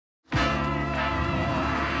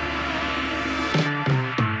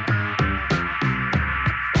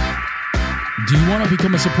Do you want to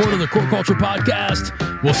become a supporter of the Core Culture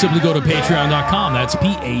Podcast? Well, simply go to patreon.com. That's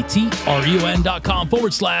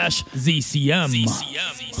patreon.com/ZCM.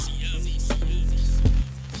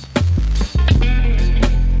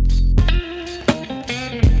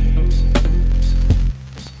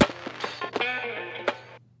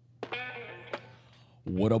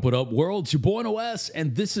 What up, world? It's your boy NOS,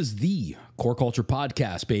 and this is the Core Culture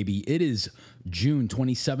Podcast, baby. It is June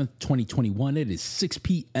 27th, 2021. It is 6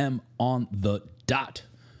 p.m. on the dot.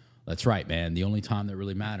 That's right, man. The only time that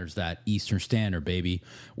really matters, that Eastern Standard, baby.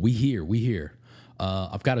 We here.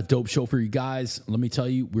 I've got a dope show for you guys. Let me tell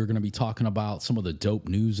you, we're going to be talking about some of the dope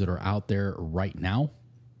news that are out there right now.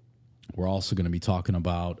 We're also going to be talking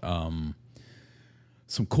about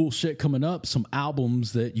some cool shit coming up, some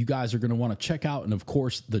albums that you guys are going to want to check out, and of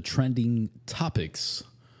course, the trending topics.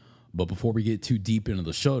 But before we get too deep into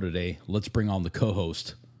the show today, let's bring on the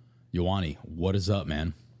co-host, Yoani. What is up,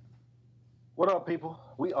 man? What up, people?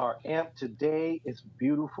 We are amped today. It's a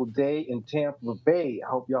beautiful day in Tampa Bay. I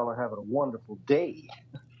hope y'all are having a wonderful day.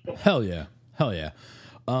 Hell yeah.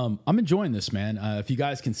 I'm enjoying this, man. If you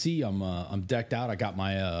guys can see, I'm decked out. I got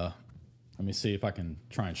my, let me see if I can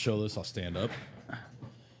try and show this. I'll stand up.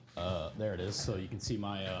 There it is. So you can see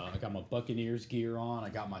my, I got my Buccaneers gear on. I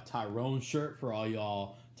got my Tyrone shirt for all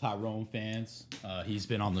y'all Tyrone fans. He's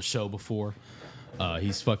been on the show before.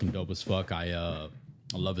 He's fucking dope as fuck. I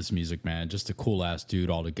love his music, man. Just a cool ass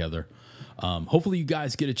dude altogether. Hopefully you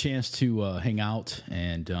guys get a chance to hang out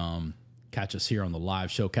and catch us here on the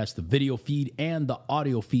live show. Catch the video feed and the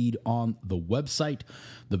audio feed on the website.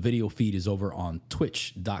 The video feed is over on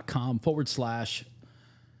twitch.com/Core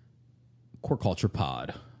Culture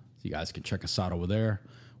Pod. You guys can check us out over there.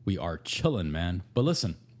 We are chilling, man. But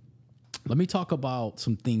listen, let me talk about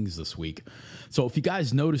some things this week. So if you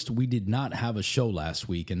guys noticed, we did not have a show last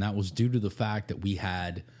week, and that was due to the fact that we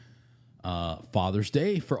had Father's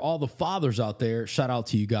Day. For all the fathers out there, shout out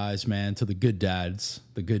to you guys, man, to the good dads,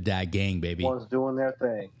 the good dad gang, baby. One's doing their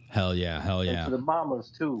thing. Hell yeah. And to the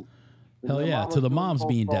mamas, too. Hell yeah, to the moms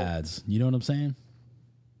being dads. You know what I'm saying?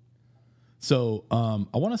 So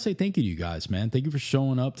I want to say thank you to you guys, man. Thank you for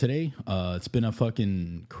showing up today. It's been a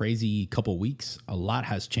fucking crazy couple weeks. A lot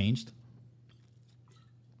has changed.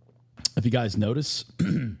 If you guys notice,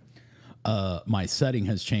 my setting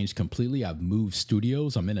has changed completely. I've moved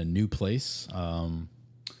studios. I'm in a new place, a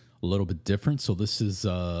little bit different. So this is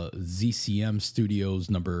ZCM Studios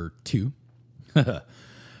number 2. I've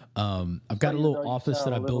got a little office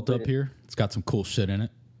that I built up here. It's got some cool shit in it.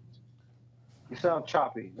 You sound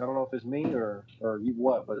choppy. I don't know if it's me or you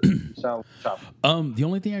what, but you sound choppy. The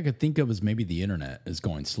only thing I could think of is maybe the internet is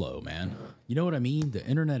going slow, man. You know what I mean? The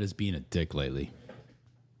internet is being a dick lately.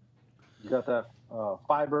 You got that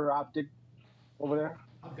fiber optic over there?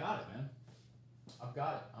 I've got it, man. I've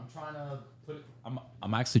got it. I'm trying to put it.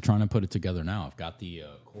 I'm actually trying to put it together now. I've got the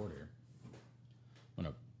cord here. I'm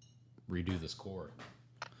gonna redo this cord.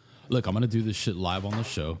 Look, I'm gonna do this shit live on the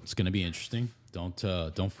show. It's gonna be interesting.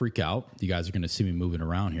 Don't freak out. You guys are going to see me moving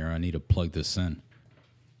around here. I need to plug this in.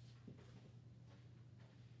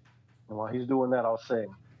 And while he's doing that, I'll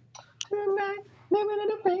sing. Tonight, living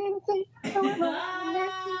in a fancy.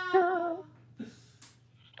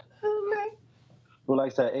 Who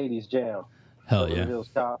likes that 80s jam? Hell yeah. Hills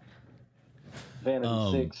Cop,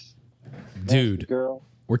 Vanity 6. Dude, girl.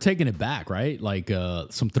 We're taking it back, right? Like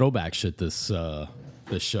some throwback shit this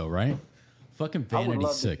show, right? Fucking Vanity 6. I would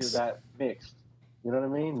love to hear that mixed. You know what I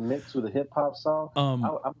mean? Mixed with a hip hop song. I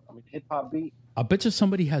mean, hip hop beat. I bet you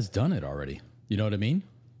somebody has done it already. You know what I mean?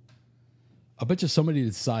 I bet you somebody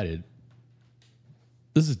decided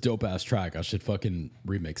this is a dope ass track. I should fucking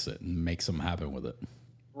remix it and make something happen with it.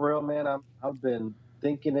 For real, man. I've been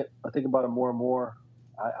thinking it. I think about it more and more.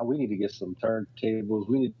 We need to get some turntables.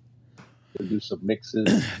 We need to do some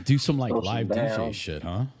mixes. Do some like live DJ shit,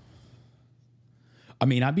 huh? I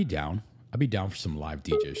mean, I'd be down. I'd be down for some live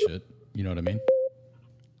DJ shit. You know what I mean?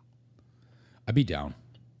 I'd be down.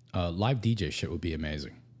 Live DJ shit would be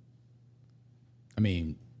amazing. I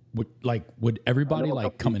mean, would everybody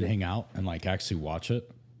like come and hang out and like actually watch it?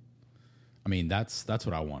 I mean, that's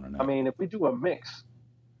what I want to know. I mean, if we do a mix,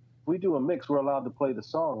 we're allowed to play the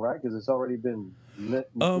song, right? Because it's already been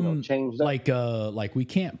changed up. Like we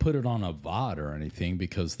can't put it on a VOD or anything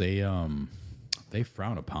because they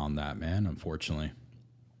frown upon that, man. Unfortunately.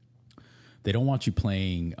 They don't want you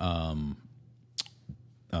playing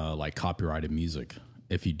like copyrighted music.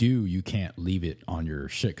 If you do, you can't leave it on your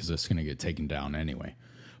shit because it's going to get taken down anyway.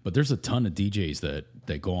 But there's a ton of DJs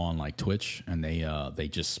that go on like Twitch and they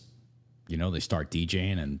just, they start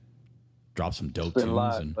DJing and drop some dope tunes.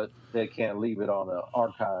 Live, but they can't leave it on an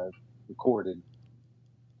archive recorded.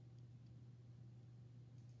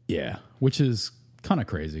 Yeah, which is kind of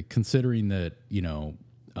crazy considering that,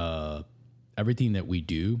 everything that we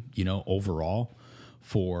do, overall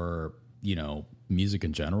for, music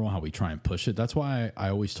in general, how we try and push it. That's why I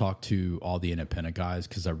always talk to all the independent guys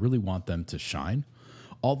because I really want them to shine.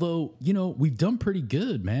 Although, we've done pretty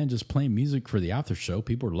good, man, just playing music for the after show.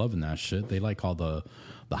 People are loving that shit. They like all the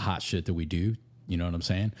hot shit that we do. You know what I'm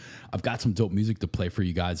saying? I've got some dope music to play for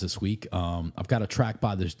you guys this week. I've got a track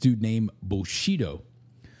by this dude named Bushido.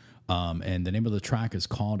 And the name of the track is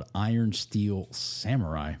called Iron Steel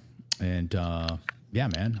Samurai. And yeah,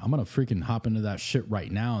 man, I'm going to freaking hop into that shit right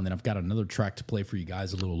now. And then I've got another track to play for you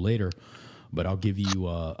guys a little later. But I'll give you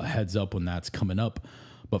a heads up when that's coming up.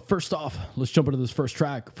 But first off, let's jump into this first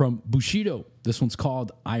track from Bushido. This one's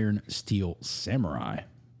called Iron Steel Samurai.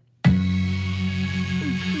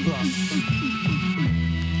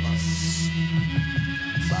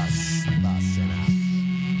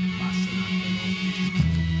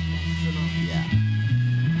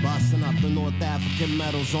 Busting up the North African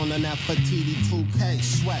medals on an Nefertiti 2K,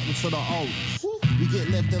 sweating to the O's. We get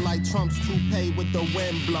lifted like Trump's toupee with the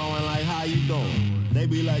wind blowing like, how you doing? They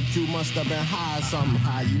be like, you must have been high or something.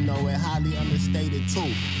 How you know it? Highly understated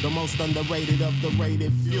too. The most underrated of the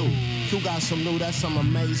rated few. You got some new, that's some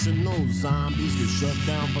amazing news. Zombies get shut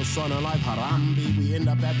down for sounding like Harambe. We end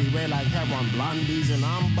up everywhere like heron blondies. And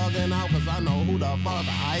I'm bugging out cause I know who the fuck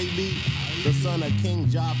I be. The son of King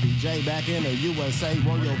Joffrey J back in the USA.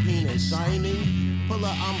 Royal penis shining. Pull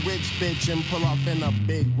up, I'm rich, bitch, and pull off in a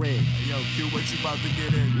big rig. Yo, Q, what you about to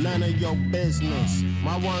get in? None of your business.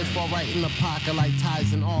 My words fall right in the pocket like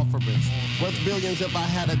tithes and offerings. Worth billions if I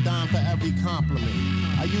had a dime for every compliment.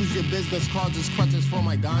 I use your business cards as crutches for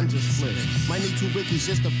my ganja splits. Might need 2 wikis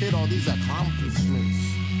just to fit all these accomplishments.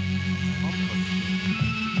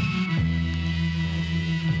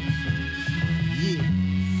 Yeah.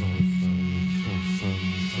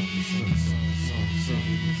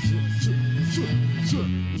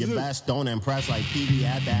 Your best don't impress like PB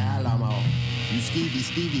at the Alamo. You skeevy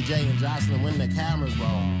Stevie J and Jocelyn when the cameras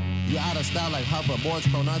roll. You out of style like hoverboards,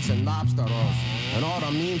 cronuts, and lobster rolls. And all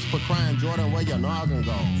the memes for crying Jordan where your noggin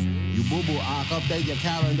goes. You boo-boo ock, update your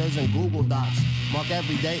calendars and Google Docs. Mark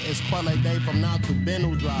every day is Quelle Day from now to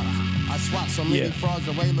Bennu drops. I swat so many frauds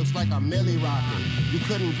away, looks like a milli rocket. You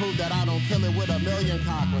couldn't prove that I don't kill it with a million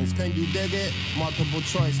Cochrans. Can you dig it? Multiple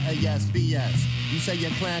choice, A yes, BS. You say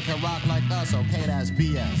your clan can rock like us, okay, that's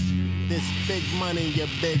BS. This big money, you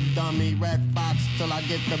big dummy. Red Fox till I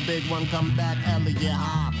get the big one, come back, Elliot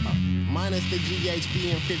Hopper. Minus the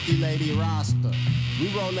GHB and 50 lady roster. We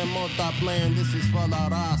rollin' multi-playing, this is for La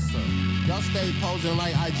Raza. Y'all stay posing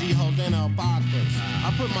like IG hoes and alpacas.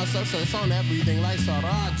 I put my success on everything like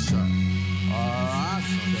Sriracha.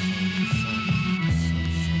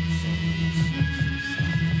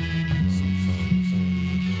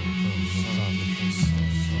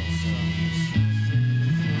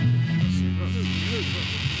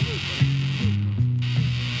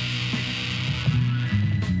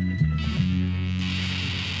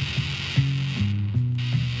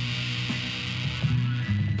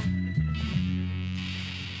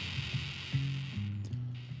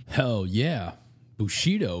 Hell yeah.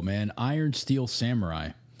 Bushido, man. Iron Steel Samurai.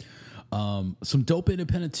 Some dope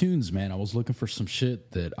independent tunes, man. I was looking for some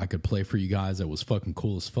shit that I could play for you guys that was fucking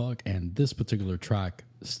cool as fuck, and this particular track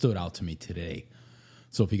stood out to me today.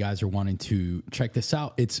 So if you guys are wanting to check this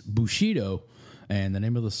out, it's Bushido, and the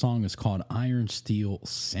name of the song is called Iron Steel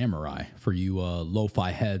Samurai. For you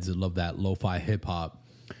lo-fi heads that love that lo-fi hip-hop,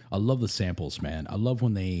 I love the samples, man. I love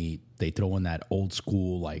when they throw in that old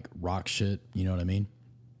school, like, rock shit, you know what I mean?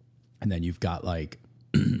 And then you've got, like,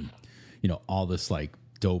 all this, like,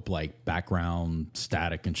 dope, like, background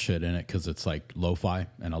static and shit in it because it's, like, lo-fi,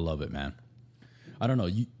 and I love it, man. I don't know.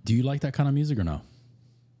 Do you like that kind of music or no?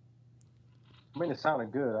 I mean, it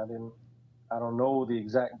sounded good. I don't know the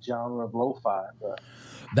exact genre of lo-fi, but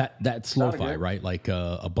that's lo-fi, right? Like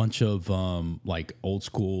a bunch of like old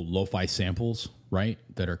school lo-fi samples, right?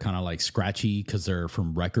 That are kind of like scratchy because they're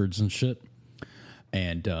from records and shit.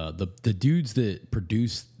 And the dudes that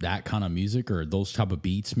produce that kind of music or those type of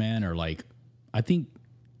beats, man, are like, I think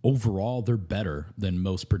overall they're better than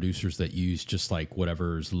most producers that use just like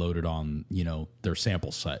whatever's loaded on, their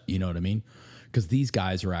sample set. You know what I mean? Because these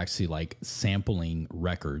guys are actually like sampling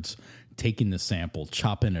records, taking the sample,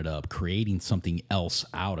 chopping it up, creating something else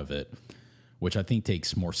out of it, which I think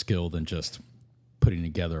takes more skill than just putting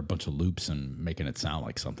together a bunch of loops and making it sound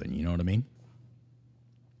like something. You know what I mean?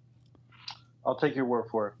 I'll take your word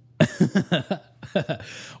for it.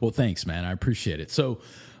 Well, thanks, man. I appreciate it. So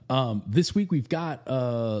This week we've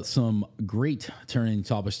got some great turning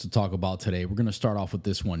topics to talk about today. We're going to start off with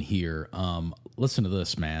this one here. Listen to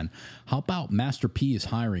this, man. How about Master P is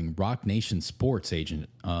hiring Rock Nation sports agent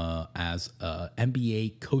as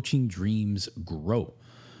NBA coaching dreams grow?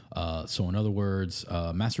 So in other words,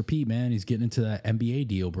 Master P, man, he's getting into that NBA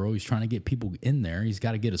deal, bro. He's trying to get people in there. He's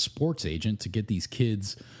got to get a sports agent to get these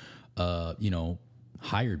kids,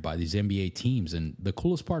 hired by these NBA teams. And the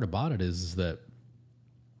coolest part about it is that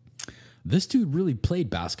this dude really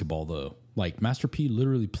played basketball, though. Like, Master P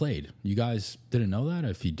literally played. You guys didn't know that?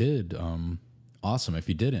 If you did, awesome. If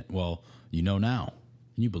you didn't, well, you know now.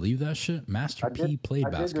 Can you believe that shit? Master P played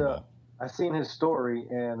basketball. I seen his story,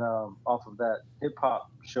 and off of that hip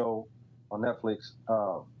hop show on Netflix.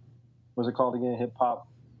 What's it called again? Hip hop.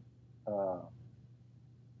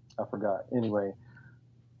 I forgot. Anyway,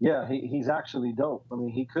 yeah, he's actually dope. I mean,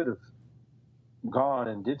 he could have gone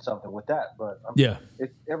and did something with that, but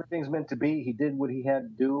everything's meant to be. He did what he had to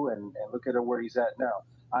do, and look at where he's at now.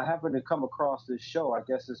 I happened to come across this show. I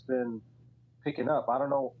guess it's been picking up. I don't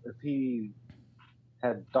know if he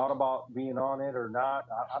had thought about being on it or not.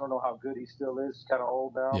 I don't know how good he still is. He's kind of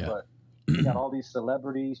old now, but you got all these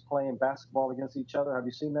celebrities playing basketball against each other. Have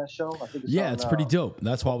you seen that show? I think it's pretty dope.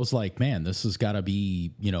 That's why I was like, man, this has got to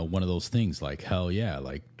be, one of those things. Like, hell yeah,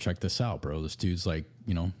 like, check this out, bro. This dude's like,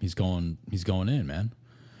 he's going in, man.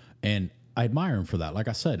 And I admire him for that. Like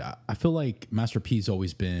I said, I feel like Master P's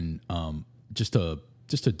always been just a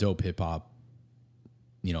dope hip hop,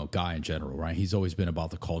 guy in general, right? He's always been about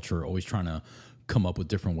the culture, always trying to come up with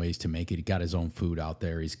different ways to make it. He got his own food out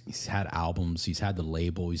there. He's had albums. He's had the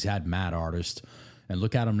label. He's had Mad Artist. And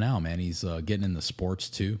look at him now, man. He's getting into sports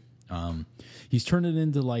too. He's turned it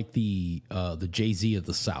into like the Jay-Z of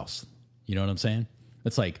the South. You know what I'm saying?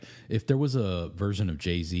 It's like if there was a version of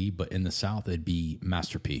Jay-Z, but in the South, it'd be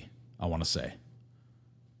Master P, I want to say.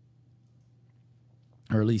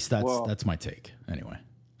 Or at least that's my take. Anyway.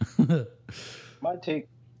 my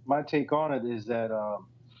take on it is that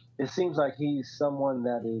it seems like he's someone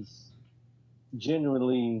that is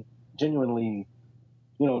genuinely,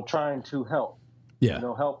 trying to help. Yeah.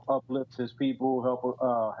 Help uplift his people,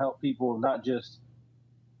 help people, not just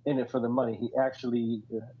in it for the money. He actually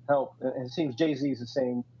help. And it seems Jay-Z is the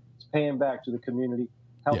same. He's paying back to the community,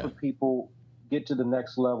 helping people get to the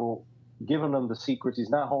next level, giving them the secrets. He's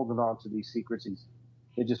not holding on to these secrets.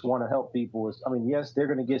 They just want to help people. Yes, they're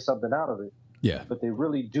going to get something out of it. Yeah. But they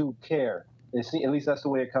really do care. At least that's the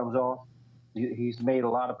way it comes off. He's made a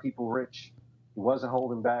lot of people rich. He wasn't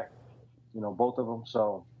holding back, both of them.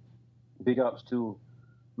 So big ups to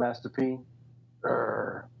Master P.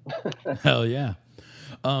 Hell yeah.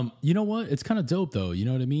 You know what? It's kind of dope, though. You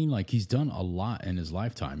know what I mean? Like, he's done a lot in his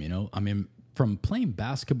lifetime, I mean, from playing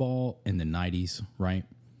basketball in the 90s, right,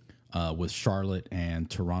 with Charlotte and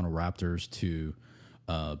Toronto Raptors to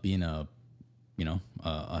being a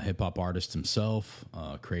hip-hop artist himself,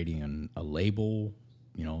 creating a label,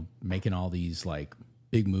 making all these, like,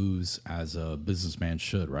 big moves as a businessman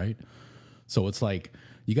should, right? So it's like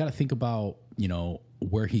you got to think about,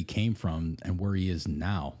 where he came from and where he is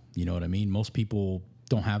now. You know what I mean? Most people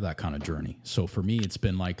don't have that kind of journey. So for me, it's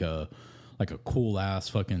been like a cool ass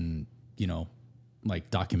fucking,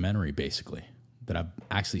 like documentary basically that I've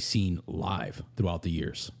actually seen live throughout the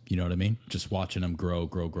years. You know what I mean? Just watching him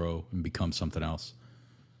grow and become something else.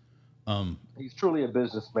 He's truly a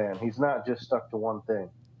businessman. He's not just stuck to one thing.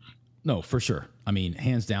 No, for sure. I mean,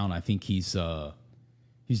 hands down, I think he's done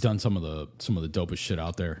some of the dopest shit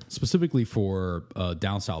out there, specifically for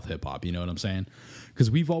down south hip hop. You know what I'm saying?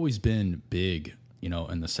 Because we've always been big,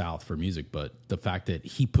 in the South for music, but the fact that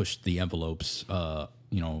he pushed the envelopes,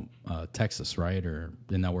 Texas, right? Or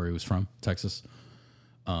isn't that where he was from? Texas.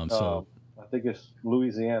 So I think it's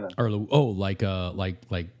Louisiana. Or like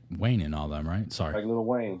Wayne and all them, right? Sorry, like Lil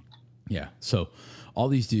Wayne. Yeah. So all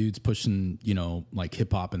these dudes pushing, like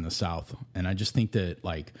hip hop in the South, and I just think that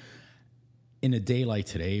like in a day like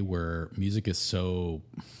today where music is so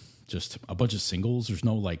just a bunch of singles, there's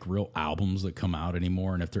no like real albums that come out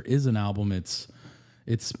anymore, and if there is an album, it's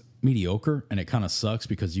mediocre, and it kind of sucks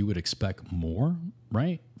because you would expect more,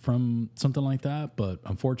 right, from something like that. But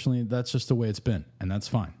unfortunately, that's just the way it's been, and that's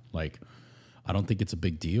fine. Like, I don't think it's a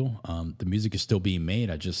big deal. The music is still being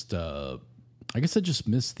made. I guess I just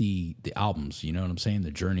miss the albums. You know what I'm saying?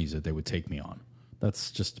 The journeys that they would take me on.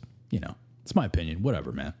 That's just, it's my opinion.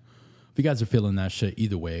 Whatever, man. If you guys are feeling that shit,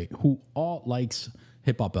 either way, who all likes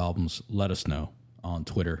hip hop albums, let us know on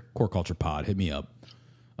Twitter. Core Culture Pod. Hit me up.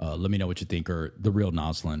 Let me know what you think, or The Real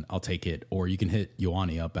Noslin. I'll take it. Or you can hit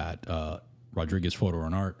Ioane up at Rodriguez Photo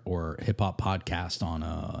and Art or Hip Hop Podcast on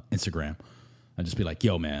Instagram. And just be like,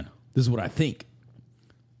 yo, man, this is what I think.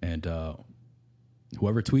 And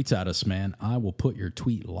whoever tweets at us, man, I will put your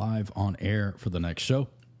tweet live on air for the next show.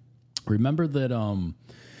 Remember that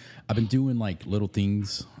I've been doing like little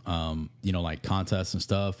things, like contests and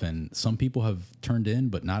stuff, and some people have turned in,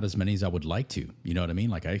 but not as many as I would like to. You know what I mean?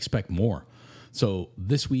 Like I expect more. So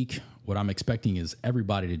this week, what I'm expecting is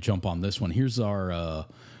everybody to jump on this one. Here's our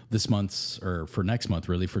this month's, or for next month,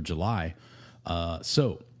 really, for July.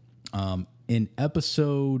 In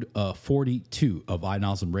episode 42 of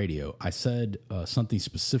iNosm Radio, I said something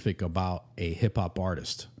specific about a hip-hop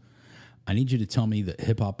artist. I need you to tell me the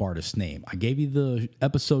hip-hop artist's name. I gave you the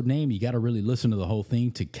episode name. You got to really listen to the whole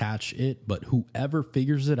thing to catch it. But whoever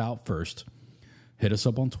figures it out first, hit us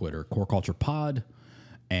up on Twitter, Core Culture Pod,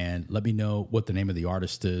 and let me know what the name of the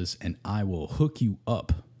artist is, and I will hook you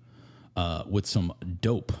up with some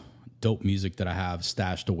dope music that I have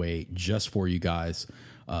stashed away just for you guys.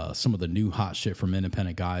 Some of the new hot shit from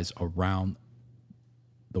independent guys around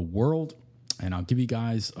the world. And I'll give you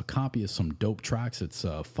guys a copy of some dope tracks. It's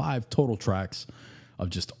 5 total tracks of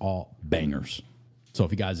just all bangers. So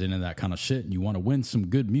if you guys are into that kind of shit and you want to win some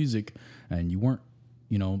good music and you weren't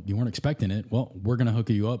expecting it, well, we're going to hook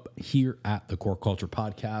you up here at the Core Culture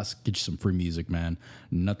Podcast. Get you some free music, man.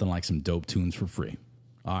 Nothing like some dope tunes for free.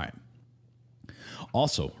 All right.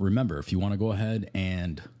 Also, remember, if you want to go ahead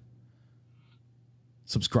and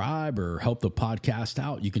subscribe or help the podcast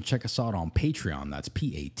out, you can check us out on Patreon. That's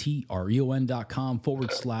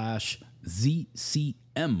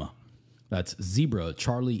patreon.com/ZCM. That's Zebra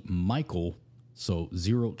Charlie Michael. So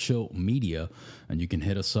Zero Chill Media. And you can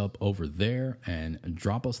hit us up over there and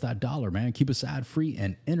drop us that $1, man. Keep us ad free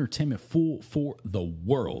and entertainment full for the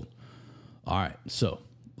world. All right. So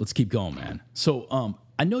let's keep going, man. So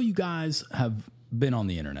I know you guys have been on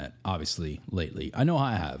the internet, obviously, lately. I know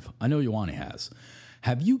I have. I know Yoani has.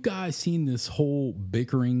 Have you guys seen this whole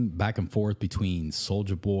bickering back and forth between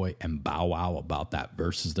Soulja Boy and Bow Wow about that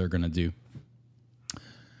versus they're going to do?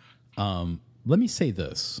 Let me say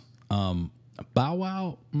this. Bow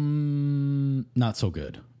Wow, not so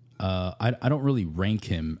good. I don't really rank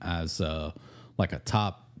him as like a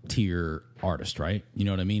top tier artist, right? You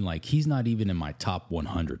know what I mean? Like he's not even in my top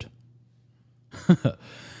 100.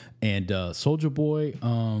 And Soulja Boy,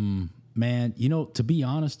 man, to be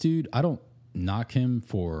honest, dude, I don't knock him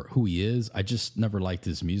for who he is. I just never liked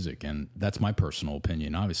his music, and that's my personal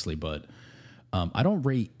opinion, obviously. But I don't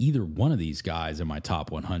rate either one of these guys in my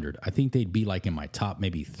top 100. I think they'd be like in my top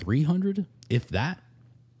maybe 300, if that.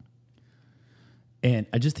 And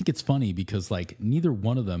I just think it's funny because like neither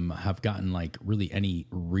one of them have gotten like really any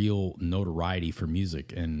real notoriety for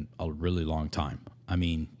music in a really long time. I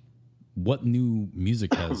mean, what new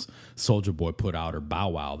music has Soulja Boy put out or Bow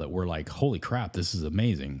Wow that we're like, holy crap, this is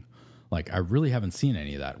amazing? Like, I really haven't seen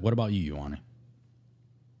any of that. What about you, Yoani?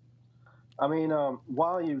 I mean,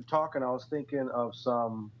 while you were talking, I was thinking of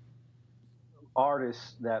some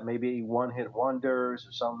artists that maybe one-hit wonders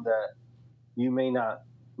or some that you may not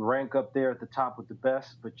rank up there at the top with the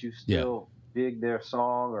best, but you still dig their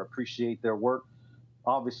song or appreciate their work.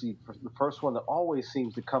 Obviously, the first one that always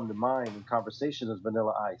seems to come to mind in conversation is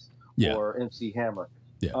Vanilla Ice or MC Hammer.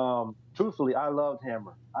 Yeah. Truthfully, I loved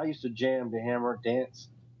Hammer. I used to jam to Hammer, dance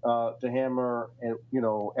to Hammer, and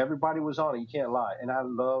everybody was on it. You can't lie. And I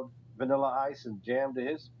loved Vanilla Ice and jam to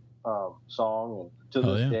his song, and to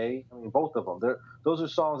this day, I mean, both of them. Those are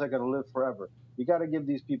songs that are going to live forever. You got to give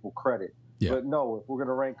these people credit. Yeah. But no, if we're going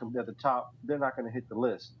to rank them at the top, they're not going to hit the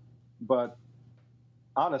list. But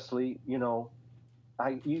honestly, you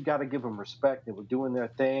got to give them respect. They were doing their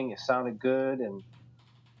thing. It sounded good, and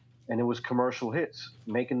it was commercial hits,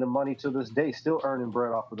 making the money to this day, still earning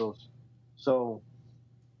bread off of those. So,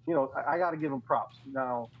 I got to give them props.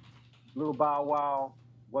 Now, Little Bow Wow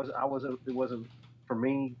it wasn't for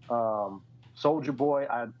me. Soulja Boy,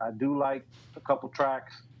 I do like a couple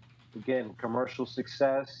tracks. Again, commercial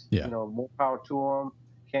success. Yeah. More power to them.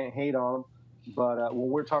 Can't hate on them. But when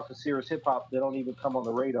we're talking serious hip hop, they don't even come on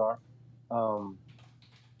the radar.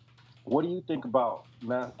 What do you think about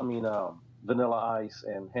Vanilla Ice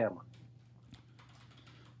and Hammer?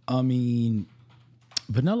 I mean,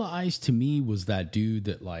 Vanilla Ice to me was that dude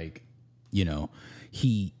that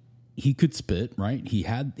he could spit, right? He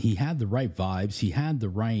had the right vibes. He had the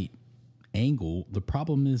right angle. The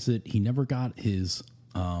problem is that he never got his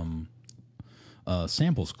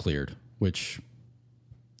samples cleared, which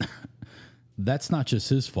that's not just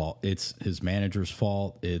his fault. It's his manager's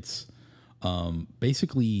fault. It's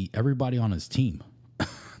basically everybody on his team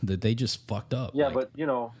that they just fucked up. Yeah, but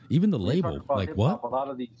even the label, like what? A lot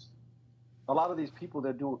of these people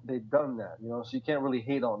they've done that, so you can't really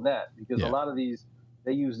hate on that because a lot of these,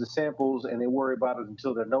 they use the samples and they worry about it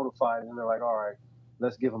until they're notified and they're like, all right,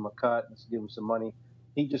 let's give him a cut, let's give him some money.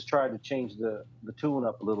 He just tried to change the tune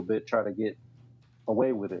up a little bit, try to get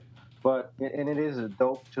away with it. But and it is a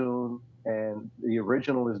dope tune, and the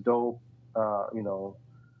original is dope, you know.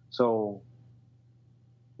 So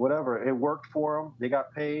whatever, it worked for them. They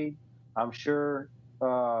got paid. I'm sure.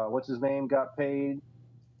 What's his name got paid?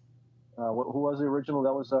 Who was the original?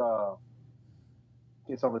 That was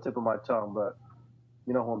it's on the tip of my tongue, but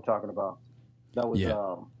you know who I'm talking about. That was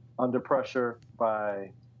Under Pressure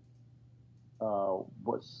by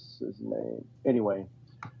what's his name? Anyway,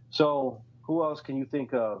 so who else can you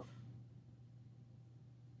think of?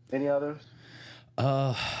 Any others?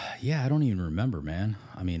 Yeah, I don't even remember, man.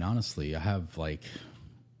 I mean, honestly, I have like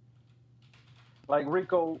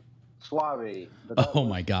Rico Suave. Oh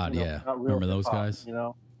my God, yeah. Remember those guys? You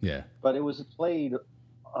know? Yeah. But it was played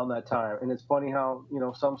on that time. And it's funny how, you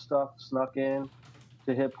know, some stuff snuck in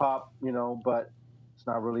to hip hop, you know, but it's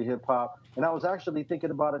not really hip hop. And I was actually thinking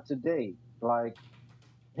about it today. Like,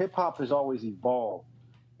 hip hop has always evolved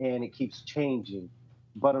and it keeps changing.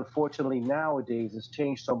 But unfortunately, nowadays, it's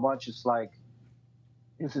changed so much. It's like,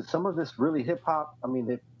 is it some of this really hip hop? I mean,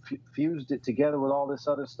 they fused it together with all this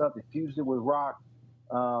other stuff. They fused it with rock.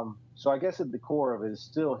 So I guess at the core of it is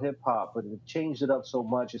still hip hop, but they've changed it up so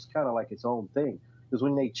much, it's kind of like its own thing. Because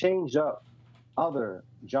when they change up other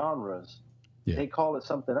genres, they call it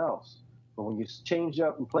something else. But when you change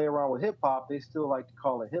up and play around with hip hop, they still like to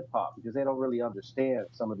call it hip hop because they don't really understand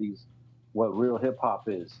some of these, what real hip hop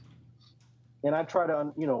is. And I try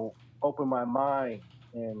to, you know, open my mind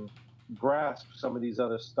and grasp some of these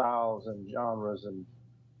other styles and genres and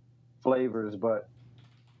flavors. But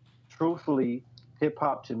truthfully, hip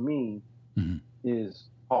hop to me is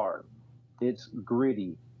hard. It's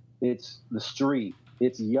gritty. It's the street.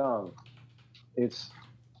 It's young. It's,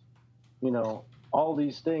 you know, all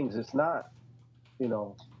these things. It's not, you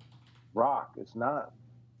know, rock. It's not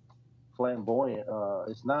flamboyant.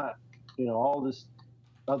 It's not, you know, all this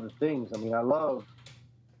other things. I mean, I love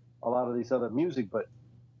a lot of these other music, but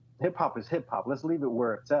hip hop is hip hop. Let's leave it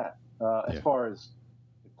where it's at. As far as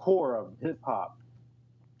the core of hip hop,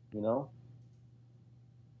 you know.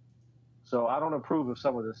 So I don't approve of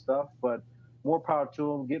some of this stuff, but more power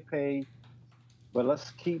to them. Get paid, but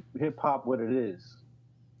let's keep hip hop what it is.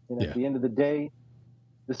 And at the end of the day,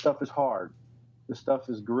 this stuff is hard. This stuff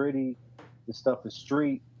is gritty. This stuff is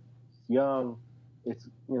street, young. It's,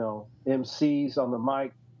 you know, MCs on the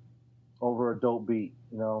mic over a dope beat,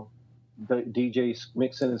 you know, DJs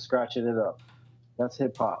mixing and scratching it up. That's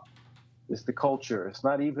hip hop. It's the culture. It's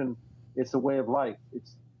not even, it's a way of life.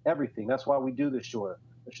 It's everything. That's why we do this show.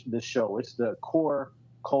 It's the core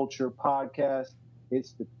culture podcast.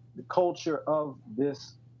 It's the culture of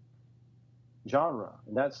this genre.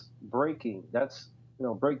 And that's breaking. That's, you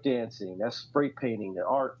know, breakdancing. That's spray painting, the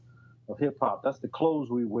art of hip hop. That's the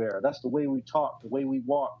clothes we wear. That's the way we talk, the way we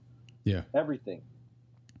walk. Yeah. Everything.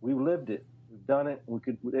 We've lived it. We've done it.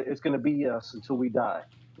 It's going to be us until we die.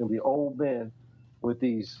 It'll be old men with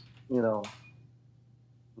these, you know,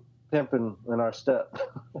 pimping in our step.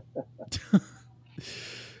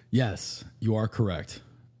 Yes, you are correct.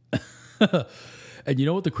 And you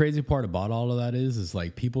know what the crazy part about all of that is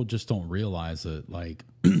like people just don't realize that, like,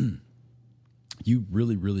 you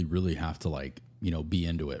really, really, really have to, like, you know, be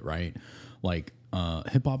into it, right? Like,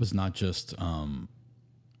 hip hop is not just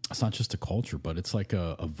it's not just a culture, but it's like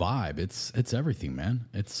a vibe. It's everything, man.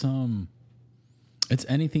 It's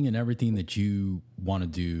anything and everything that you want to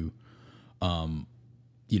do,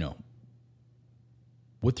 you know,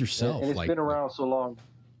 with yourself. And it's been around so long.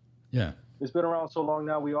 Yeah. It's been around so long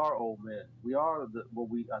now. We are old men. We are what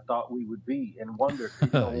I thought we would be, and wonder, you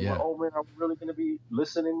know, when we're old men, are we really going to be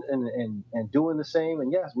listening and doing the same?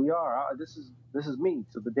 And yes, we are. This is me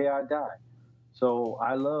to the day I die. So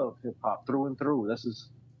I love hip hop through and through.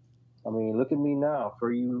 I mean, look at me now.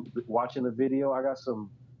 For you watching the video, I got some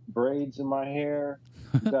braids in my hair.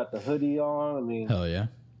 You got the hoodie on. I mean, hell yeah.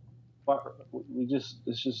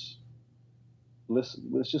 It's just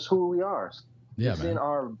who we are. Yeah, it's man. in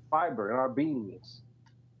our fiber, in our beingness,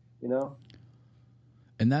 you know?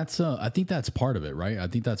 And that's, I think that's part of it, right? I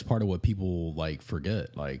think that's part of what people, like,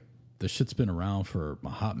 forget. Like, this shit's been around for a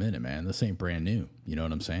hot minute, man. This ain't brand new. You know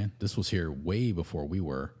what I'm saying? This was here way before we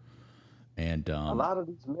were. And a lot of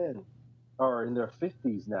these men are in their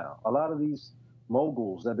 50s now. A lot of these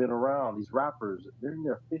moguls that have been around, these rappers, they're in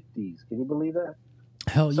their 50s. Can you believe that?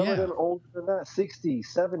 Hell Some yeah. of them are older than that, 60s,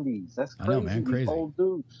 70s. That's crazy. I know, man, crazy. These old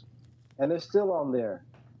dudes. And they're still on there,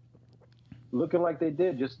 looking like they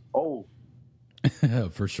did, just old.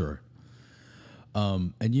 For sure.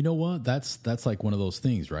 And you know what? That's like one of those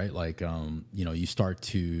things, right? Like, you know, you start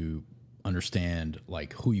to understand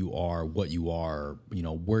like who you are, what you are,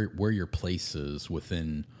 where your place is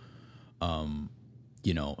within,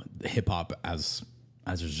 hip hop as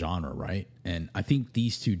a genre, right? And I think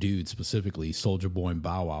these two dudes specifically, Soulja Boy and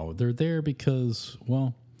Bow Wow, they're there because,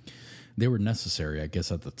 well, they were necessary, I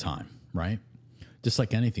guess, at the time, right? Just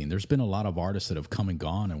like anything, there's been a lot of artists that have come and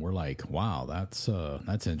gone, and we're like, wow, that's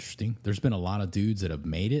interesting. There's been a lot of dudes that have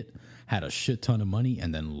made it, had a shit ton of money,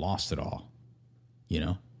 and then lost it all.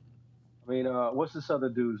 I mean, what's this other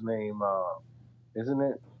dude's name? Isn't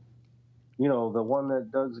it? The one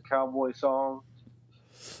that does the cowboy song.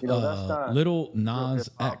 That's not Little Nas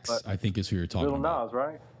X. I think is who you're talking about. Little Nas,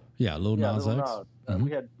 right? Yeah, Lil Nas X. Nas.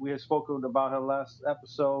 Mm-hmm. We had spoken about him last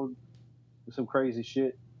episode. With some crazy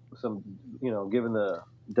shit. Some, giving the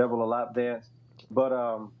devil a lap dance. But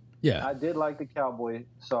yeah, I did like the cowboy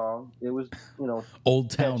song. It was, Old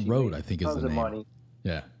Town Road, I think is the name. Money.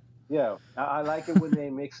 Yeah. Yeah. I like it when they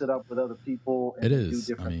mix it up with other people and do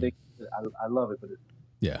different things. I love it, but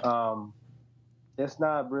it's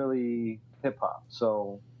not really hip hop.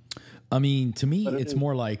 So I mean, to me it's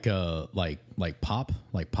more like pop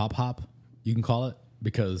hop, you can call it,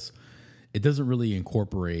 because it doesn't really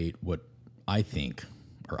incorporate what I think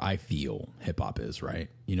or I feel hip hop is, right?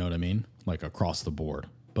 You know what I mean? Like across the board.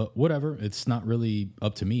 But whatever, it's not really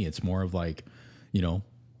up to me. It's more of like, the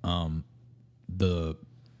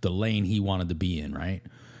lane he wanted to be in, right?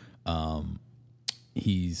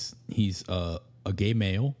 He's a gay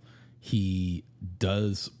male. He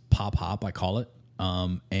does pop hop, I call it.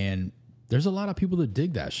 And there's a lot of people that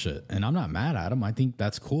dig that shit, and I'm not mad at him. I think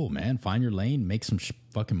that's cool, man. Find your lane, make some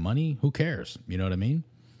fucking money. Who cares? You know what I mean?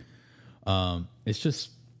 It's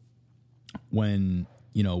just when,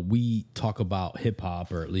 we talk about hip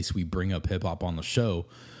hop, or at least we bring up hip hop on the show,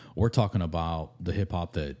 we're talking about the hip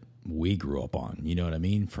hop that we grew up on. You know what I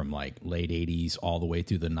mean? From like late 80s all the way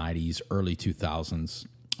through the 90s, early 2000s.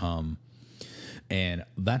 And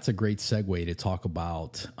that's a great segue to talk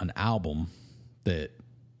about an album that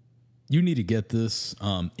you need to get this.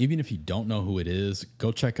 Even if you don't know who it is,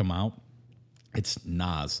 go check him out. It's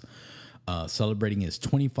Nas. Celebrating his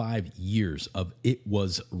 25 years of It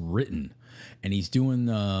Was Written. And he's doing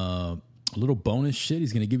a little bonus shit.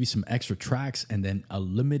 He's going to give you some extra tracks and then a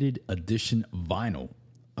limited edition vinyl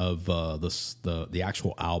of the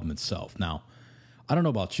actual album itself. Now, I don't know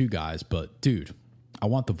about you guys, but dude, I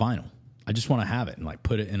want the vinyl. I just want to have it and like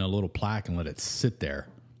put it in a little plaque and let it sit there.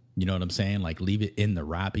 You know what I'm saying? Like leave it in the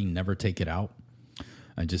wrapping, never take it out,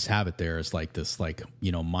 and just have it there as like this, like,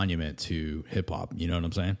 monument to hip hop. You know what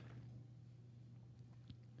I'm saying?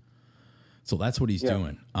 So that's what he's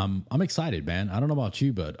doing. I'm excited, man. I don't know about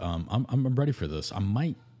you, but I'm ready for this. I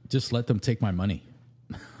might just let them take my money.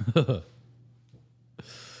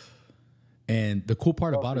 And the cool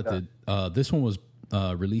part about it, that this one was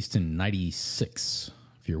released in '96.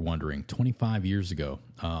 If you're wondering, 25 years ago,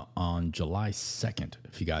 on July 2nd.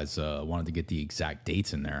 If you guys wanted to get the exact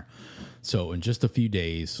dates in there, so in just a few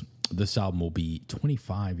days, this album will be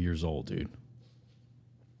 25 years old, dude.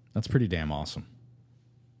 That's pretty damn awesome.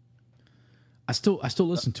 I still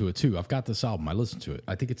listen to it too. I've got this album. I listen to it.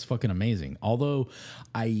 I think it's fucking amazing. Although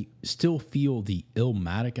I still feel the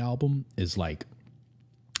Illmatic album is like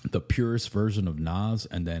the purest version of Nas,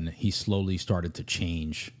 and then he slowly started to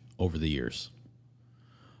change over the years.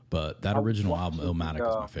 But that original album, Illmatic,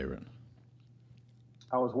 is my favorite.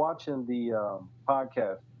 I was watching the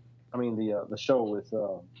podcast. I mean the show with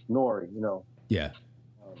Nori. Yeah.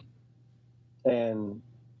 And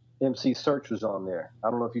MC Search was on there.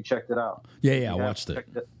 I don't know if you checked it out. Yeah, I watched it.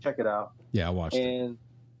 Check it out. Yeah, I watched it. And,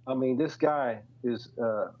 I mean, this guy is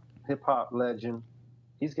a hip-hop legend.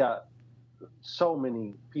 He's got so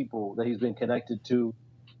many people that he's been connected to.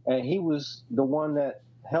 And he was the one that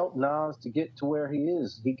helped Nas to get to where he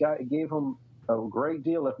is. He gave him a great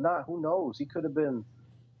deal. If not, who knows? He could have been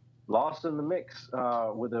lost in the mix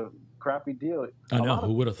with a crappy deal. I know.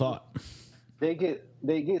 Who would have thought? They get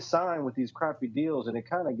signed with these crappy deals, and it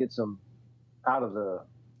kind of gets them out of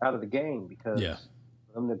the game, because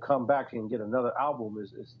for them to come back and get another album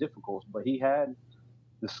is difficult. But he had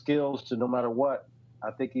the skills to, no matter what.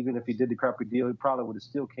 I think even if he did the crappy deal, he probably would have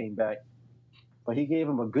still came back. But he gave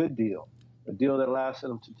him a good deal, a deal that lasted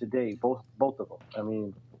him to today. Both of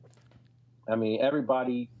them. I mean,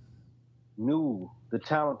 everybody knew the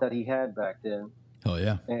talent that he had back then. Oh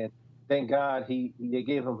yeah. And thank God they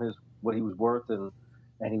gave him what he was worth, and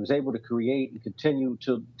he was able to create and continue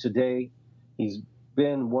to today. He's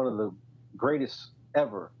been one of the greatest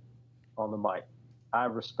ever on the mic. I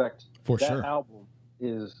respect for that sure. Album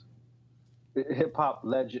is hip hop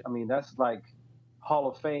legend. I mean, that's like Hall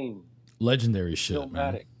of Fame. Legendary shit,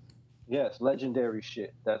 man. Yes, legendary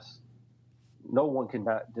shit. That's no one can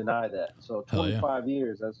deny that. So 25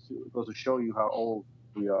 years, that goes to show you how old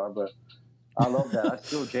we are. But I love that. I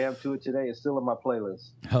still jam to it today. It's still in my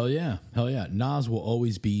playlist. Hell yeah. Nas will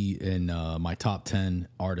always be in my top 10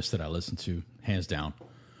 artists that I listen to, hands down.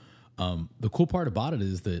 The cool part about it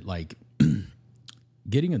is that like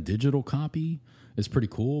getting a digital copy is pretty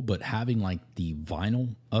cool, but having like the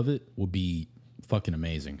vinyl of it would be fucking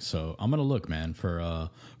amazing. So I'm gonna look, man, for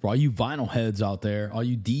all you vinyl heads out there, all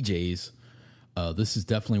you DJs. This is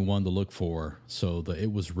definitely one to look for. So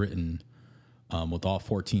it was written with all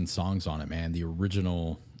 14 songs on it, man. The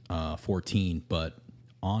original 14, but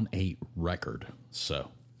on a record. So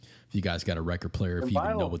if you guys got a record player, if you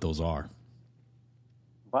even know what those are.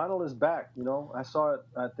 Vinyl is back. You know, I saw it,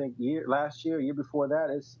 I think, last year, year before that.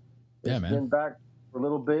 It's been back for a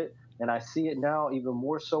little bit. And I see it now even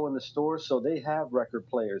more so in the stores. So they have record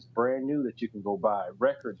players, brand new, that you can go buy.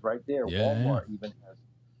 Records right there. Yeah. Walmart even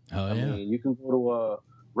has. I mean, you can go to a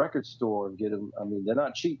record store and get them. I mean, they're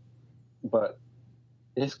not cheap, but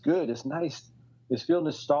it's good. It's nice. It's feel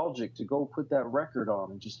nostalgic to go put that record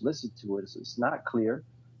on and just listen to it. It's not clear,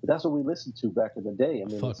 but that's what we listened to back in the day. I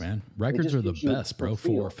mean, fuck, man. Records are the best, bro.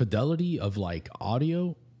 For fidelity of like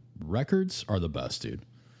audio, records are the best, dude.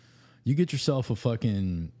 You get yourself a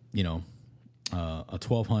fucking, you know, a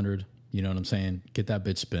 1200, you know what I'm saying? Get that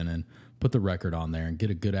bitch spinning, put the record on there and get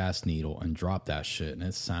a good ass needle and drop that shit. And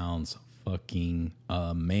it sounds fucking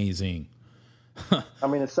amazing. I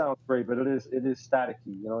mean, it sounds great, but it is staticky.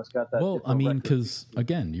 You know, it's got that. Well, I mean, because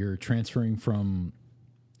again, you're transferring from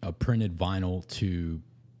a printed vinyl to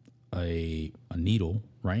a needle,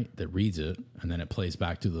 right? That reads it and then it plays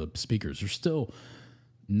back to the speakers. There's still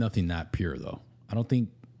nothing that pure though. I don't think,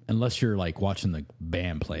 unless you're like watching the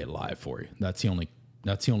band play it live for you. That's the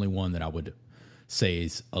only one that I would say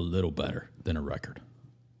is a little better than a record.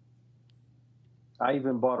 I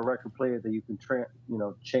even bought a record player that you can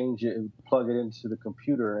change it and plug it into the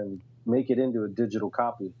computer and make it into a digital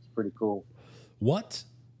copy. It's pretty cool. What?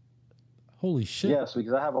 Holy shit. Yes,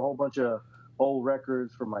 because I have a whole bunch of old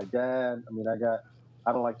records from my dad. I mean,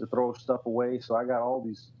 I don't like to throw stuff away, so I got all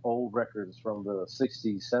these old records from the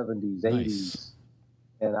 60s, 70s, 80s. Nice.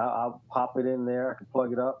 And I'll pop it in there. I can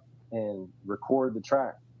plug it up and record the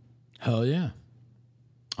track. Hell yeah.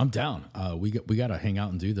 I'm down. We got to hang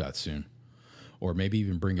out and do that soon. Or maybe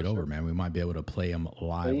even bring it over, man. We might be able to play them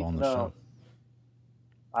live on the show.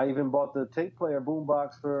 I even bought the tape player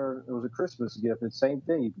boombox it was a Christmas gift. It's the same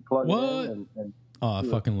thing. You can plug it in and I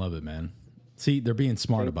fucking love it, man. See, they're being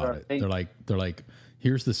smart about it. They're like,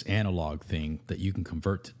 here's this analog thing that you can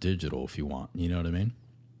convert to digital if you want. You know what I mean?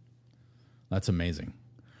 That's amazing.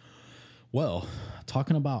 Well,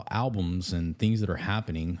 talking about albums and things that are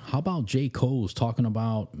happening, how about J. Cole's talking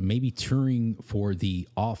about maybe touring for the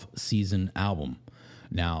off-season album?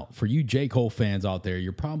 Now, for you J. Cole fans out there,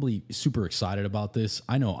 you're probably super excited about this.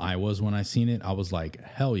 I know I was when I seen it. I was like,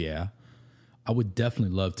 hell yeah. I would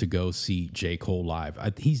definitely love to go see J. Cole live.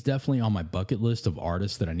 He's definitely on my bucket list of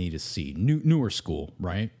artists that I need to see. Newer school,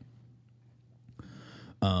 right?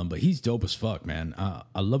 But he's dope as fuck, man.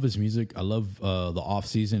 I love his music. I love the Off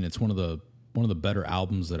Season. It's one of the better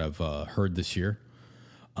albums that I've heard this year.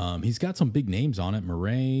 He's got some big names on it: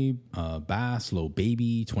 Murray, Bass, Lil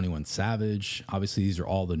Baby, 21 Savage. Obviously, these are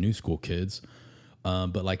all the new school kids.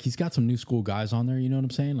 But like, he's got some new school guys on there. You know what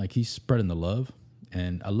I'm saying? Like, he's spreading the love,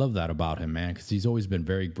 and I love that about him, man. Because he's always been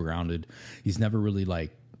very grounded. He's never really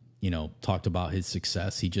talked about his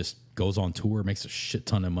success. He just goes on tour, makes a shit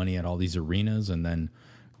ton of money at all these arenas, and then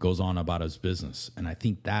goes on about his business. And I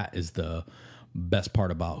think that is the best part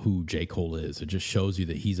about who J. Cole is. It just shows you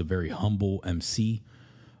that he's a very humble MC,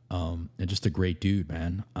 and just a great dude,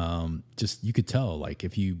 man. Just, you could tell, like,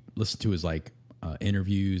 if you listen to his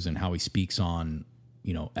interviews and how he speaks on,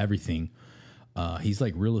 everything, he's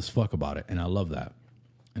like real as fuck about it. And I love that.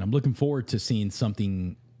 And I'm looking forward to seeing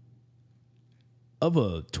something of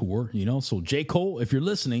a tour, So J. Cole, if you're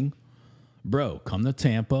listening, bro, come to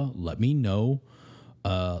Tampa. Let me know.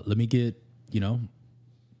 Let me get,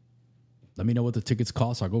 let me know what the tickets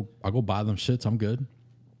cost. I'll go buy them shits. I'm good.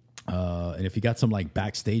 And if you got some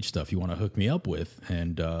backstage stuff you want to hook me up with,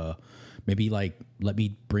 and maybe let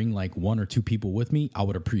me bring one or two people with me, I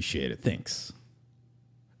would appreciate it. Thanks.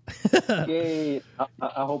 Yay.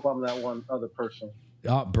 I hope I'm that one other person.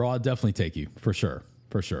 Bro, I'll definitely take you for sure.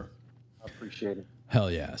 For sure. I appreciate it. Hell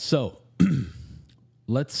yeah. So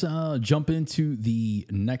let's jump into the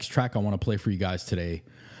next track I want to play for you guys today.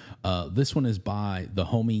 This one is by the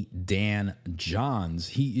homie Dan Johns.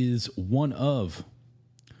 He is one of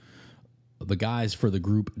the guys for the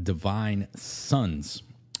group Divine Sons.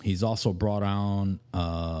 He's also brought on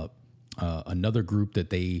another group that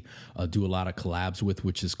they do a lot of collabs with,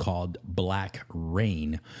 which is called Black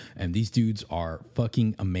Rain. And these dudes are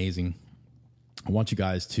fucking amazing. I want you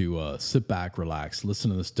guys to sit back, relax,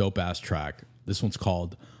 listen to this dope-ass track. This one's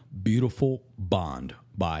called Beautiful Bond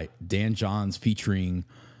by Dan Johns featuring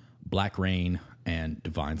Black Rain and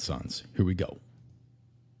Divine Sons. Here we go.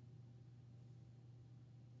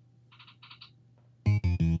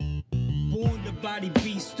 Born to body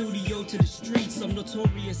beat, studio to the streets. I'm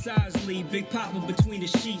notorious Isley, Big Papa between the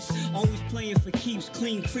sheets. Always playing for keeps,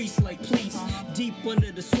 clean crease like pleats. Deep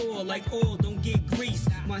under the soil like oil, don't get grease.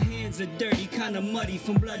 My hands are dirty, kinda muddy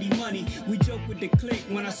from bloody money. We joke with the clique,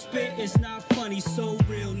 when I spit it's not funny. So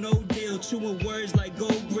real, no deal, chewing words like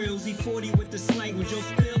gold grills. E40 with the language, your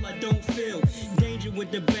spill I don't feel. Danger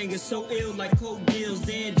with the bangers, so ill like coke deals.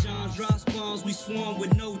 Dan Johns, Ross bombs, we swarm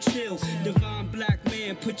with no chill. Divine black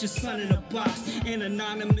man, put your son in a box. An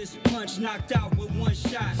anonymous punch knocked out with one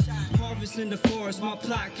shot. Harvest in the forest, my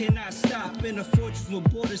plot cannot stop. In a fortress with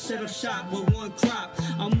borders, set up shop with one crop.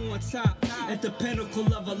 I'm on top, at the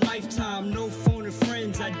pinnacle of a lifetime. No phone or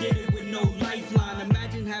friends, I did it with no lifeline.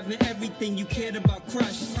 Imagine having everything you cared about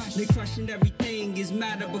crushed. They crushing everything, as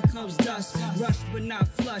matter becomes dust. Rushed but not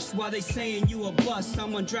flushed, while they saying you a bust.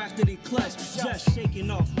 I'm undrafted and clutch, just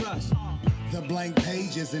shaking off rust. The blank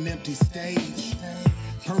page is an empty stage.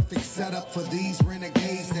 Perfect setup for these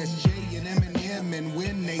renegades. That's Jay and Eminem, and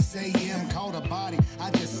when they say him caught a body,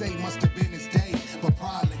 I just say must have been his day. But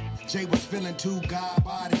probably Jay was feeling too God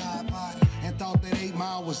body and thought that 8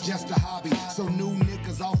 Mile was just a hobby. So new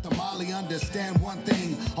niggas off the molly understand one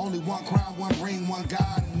thing: only one crown, one ring, one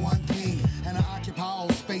God, and one king. And I occupy all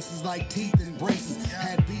spaces like teeth and braces.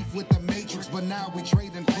 Had beef with the Matrix, but now we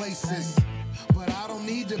trading places. But I don't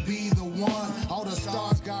need to be the one. All the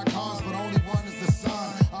stars got cars, but only one is the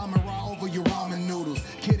sun. I'm raw over your ramen noodles,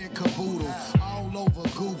 kid and caboodle, all over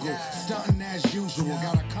Google, stunting as usual.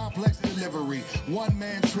 Got a complex delivery,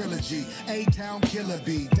 one-man trilogy, A-Town Killer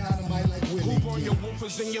Bee, dynamite like Willie. Who burn your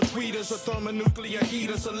woofers and your tweeters, a thermonuclear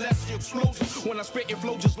heater, celestial explosions. When I spit your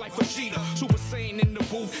flow just like Vegeta, Super Saiyan in the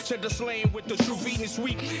booth, shed the slaying with the truth, eating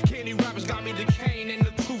sweet. Candy rappers got me decaying in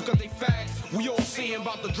the truth, cause they fags. We all see 'em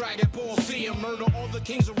about the Dragon Ball, see 'em murder all the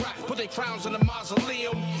kings of rap, put their crowns in the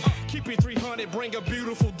mausoleum. Keep it 300, bring a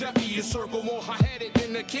beautiful death to your circle, more high-headed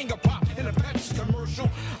than the king of pop in a Pepsi commercial.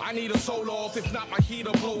 I need a soul off, if not my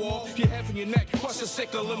heater blow off. Your head from your neck, plus a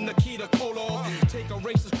sickle and Nikita coat off. Take a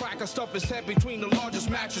racist cracker, stuff his head between the largest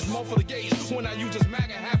matches, more for the gauge. When I use this mag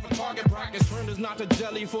and half a target bracket, turn is not the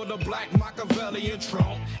jelly for the black Machiavelli and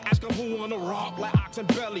Trump. Ask him who on the rock like ox and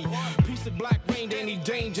belly. Piece of Black Rain, any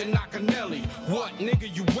danger, knock a Nelly. What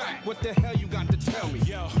nigga you whack? What the hell you got to tell me?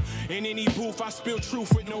 Yo, in any booth I spill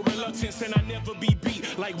truth with no reluctance, and I never be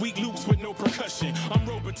beat like weak loops with no percussion. I'm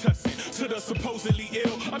Robitussin to the supposedly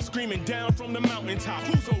ill. I'm screaming down from the mountaintop.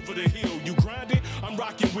 Who's over the hill? You grinding? I'm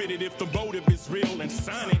rocking with it if the motive is real and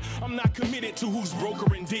signing. I'm not committed to who's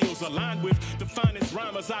brokering deals. Aligned with the finest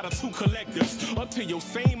rhymers out of 2 collectives. Up to your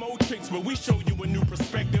same old tricks, but we show you a new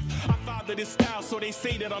perspective. I father this style, so they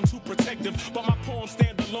say that I'm too protective, but my poems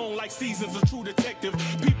stand alone like seasons of True Detective.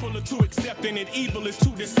 People are too accepting and evil is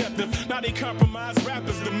too deceptive. Now they compromise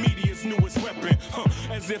rappers, the media's newest weapon.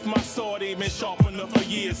 As if my sword ain't been sharp enough for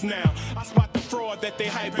years now. I spot the fraud that they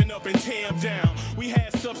hyping up and tear 'em down. We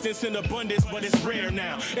had substance in abundance, but it's rare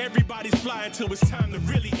now. Everybody's flying till it's time to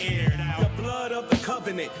really air it out. The blood of the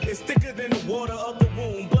covenant is thicker than the water of the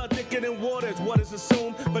womb. Blood thicker than water is what is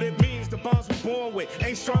assumed, but it means the bonds we're born with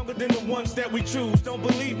ain't stronger than the ones that we choose. Don't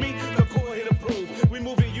believe me? The core here to prove. We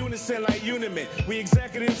move in unison like Unimen. We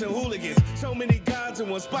executives and hooligans. So many gods in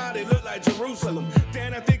one spot, it look like Jerusalem.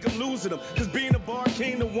 Dan, I think I'm losing them, cause being a bar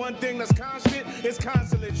king, the one thing that's constant is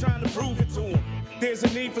constantly trying to prove it to him. There's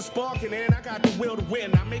a need for sparking, and I got the will to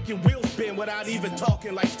win. I make your wheels spin without even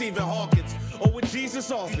talking like Stephen Hawkins. Or with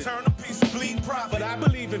Jesus often. He turned a piece of bleeding profit. But I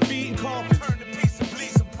believe in feeding coffins. Turn a piece of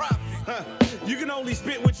bleeding profit. You can only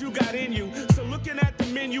spit what you got in you. So looking at the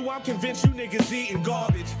menu, I'm convinced you niggas eating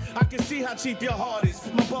garbage. I can see how cheap your heart is.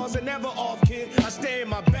 My bars are never off, kid. I stay in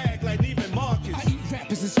my bag like Neiman Marcus. I eat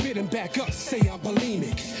rappers and spit them back up, say I'm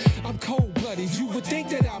bulimic. I'm cold-blooded, you would think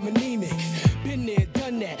that I'm anemic. Been there,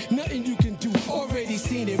 done that, nothing you can do. Already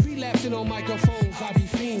seen it, relapsing on microphones, I be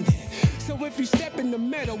fiending. So if you step in the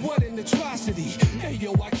meta, what an atrocity. Hey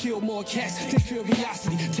yo, I kill more cats than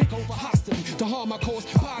curiosity. Take over hostility, the harm I cause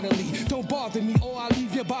bodily. Don't bother me or I'll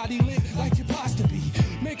leave your body lit like you're supposed to be.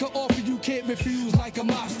 Make an offer you can't refuse like a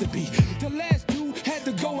mobster be. The last dude had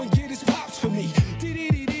to go and get his pops for me.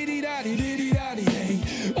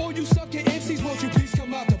 Diddy-diddy-diddy-diddy-diddy-day. All you sucker MCs, won't you please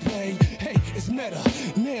come out to play? Hey, it's meta,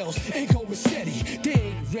 nails, ain't go machete. They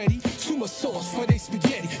ain't ready, too much sauce for they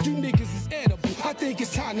spaghetti. You niggas think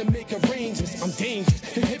it's time to make arrangements. I'm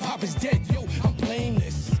dangerous. If hip-hop is dead, yo, I'm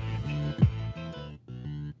blameless.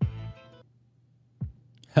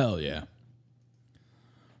 Hell yeah.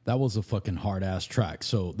 That was a fucking hard-ass track.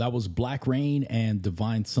 So that was Black Rain and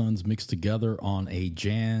Divine Sons mixed together on a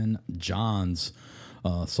Jan Johns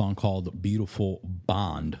song called Beautiful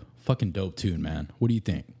Bond. Fucking dope tune, man. What do you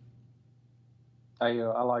think? I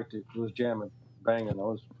liked it. It was jamming, banging.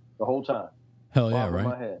 Those the whole time. Hell yeah, Bottom of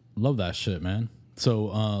right? my head. Love that shit, man.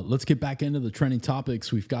 So let's get back into the trending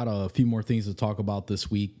topics. We've got a few more things to talk about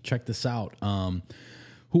this week. Check this out.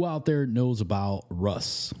 Who out there knows about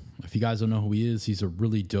Russ? If you guys don't know who he is, he's a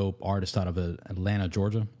really dope artist out of Atlanta,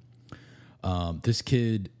 Georgia. This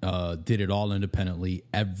kid did it all independently,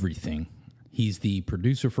 everything. He's the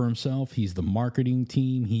producer for himself. He's the marketing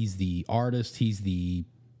team. He's the artist. He's the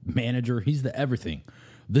manager. He's the everything.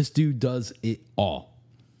 This dude does it all.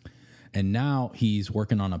 And now he's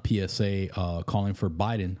working on a PSA calling for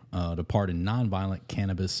Biden to pardon nonviolent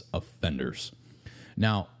cannabis offenders.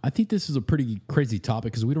 Now, I think this is a pretty crazy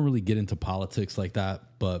topic because we don't really get into politics like that.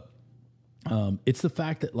 But it's the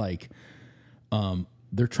fact that, like,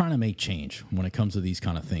 they're trying to make change when it comes to these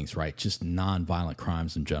kind of things, right? Just nonviolent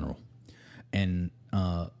crimes in general. And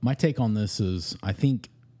my take on this is I think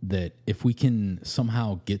that if we can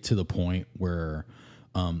somehow get to the point where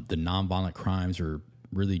the nonviolent crimes are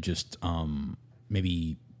really just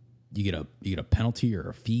maybe you get a penalty or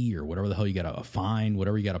a fee or whatever the hell you got a fine,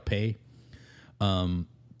 whatever you got to pay.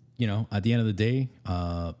 You know, at the end of the day,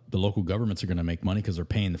 the local governments are going to make money because they're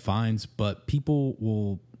paying the fines, but people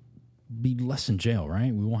will be less in jail,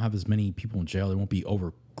 right? We won't have as many people in jail. They won't be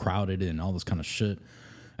overcrowded and all this kind of shit.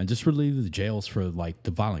 And just relieve the jails for like the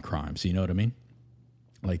violent crimes. You know what I mean?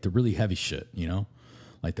 Like the really heavy shit, you know,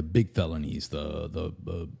 like the big felonies, the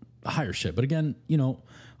higher shit. But again, you know,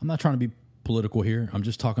 I'm not trying to be political here. I'm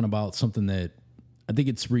just talking about something that I think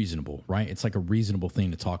it's reasonable, right? It's like a reasonable thing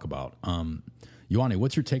to talk about. Ioane,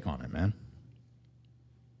 what's your take on it, man?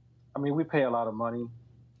 I mean, we pay a lot of money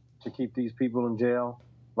to keep these people in jail,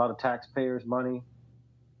 a lot of taxpayers' money,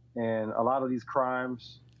 and a lot of these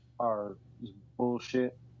crimes are just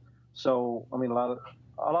bullshit. So, I mean, a lot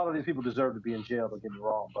of these people deserve to be in jail. Don't get me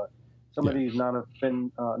wrong, but some of these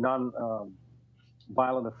non-violent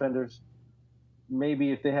offenders,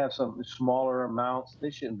 maybe if they have some smaller amounts, they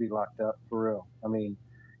shouldn't be locked up for real. I mean,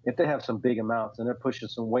 if they have some big amounts and they're pushing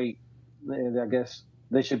some weight, I guess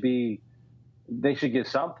they should get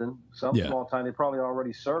something, small time. They probably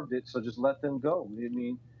already served it, so just let them go. I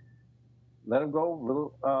mean, let them go.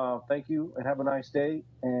 Little, thank you and have a nice day,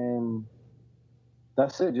 and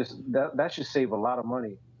that's it. Just that should save a lot of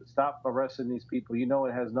money. Stop arresting these people. You know,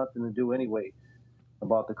 it has nothing to do anyway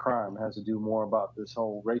about the crime. It has to do more about this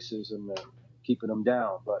whole racism and keeping them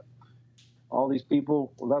down. But all these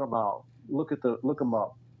people, let them out. Look them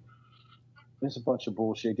up. It's a bunch of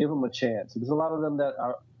bullshit. Give them a chance. There's a lot of them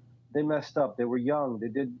they messed up. They were young. They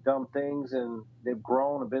did dumb things, and they've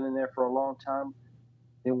grown and been in there for a long time.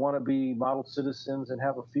 They want to be model citizens and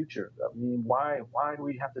have a future. I mean, why do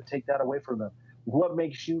we have to take that away from them? What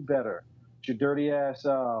makes you better? Your dirty ass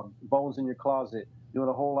bones in your closet doing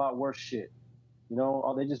a whole lot worse shit. You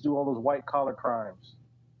know, they just do all those white collar crimes,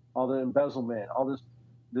 all the embezzlement, all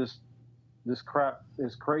this crap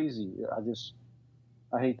is crazy.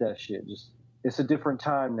 I hate that shit. It's a different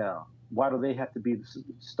time now. Why do they have to be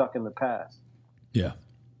stuck in the past? Yeah.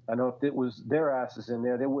 I know if it was their asses in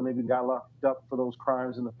there, they wouldn't have even got locked up for those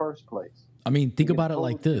crimes in the first place. I mean, think about it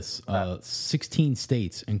like this. 16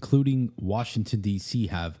 states, including Washington, D.C.,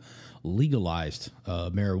 have legalized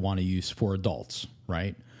marijuana use for adults,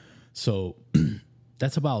 right? So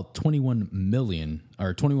that's about 21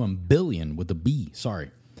 billion with a B,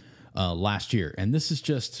 last year. And this is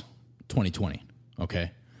just 2020,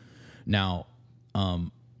 okay? Now,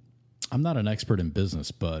 I'm not an expert in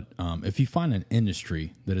business, but if you find an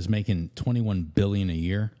industry that is making 21 billion a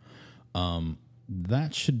year,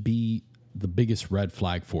 that should be the biggest red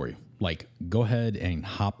flag for you. Like, go ahead and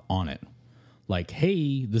hop on it. Like,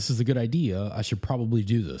 hey, this is a good idea. I should probably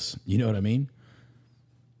do this. You know what I mean?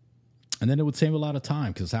 And then it would save a lot of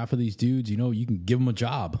time because half of these dudes, you know, you can give them a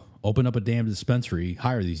job, open up a damn dispensary,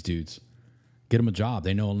 hire these dudes, get them a job.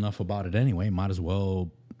 They know enough about it anyway. Might as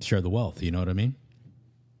well share the wealth. You know what I mean?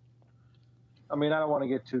 I mean, I don't want to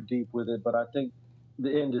get too deep with it, but I think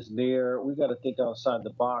the end is near. We got to think outside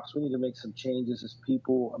the box. We need to make some changes as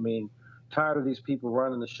people. I mean, tired of these people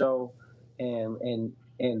running the show and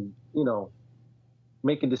you know,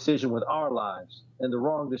 making decisions with our lives and the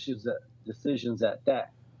wrong decisions at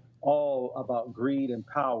that, all about greed and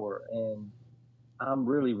power. And I'm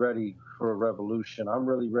really ready for a revolution. I'm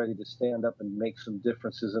really ready to stand up and make some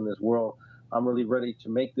differences in this world. I'm really ready to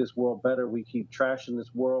make this world better. We keep trashing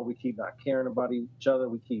this world. We keep not caring about each other.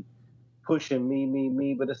 We keep pushing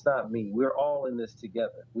me, but it's not me. We're all in this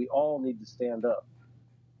together. We all need to stand up.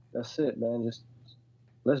 That's it, man. Just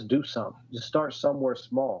let's do something. Just start somewhere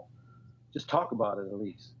small. Just talk about it at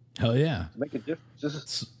least. Hell yeah. Make a difference.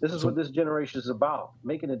 This is what this generation is about,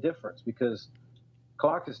 making a difference, because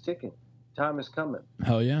clock is ticking. Time is coming.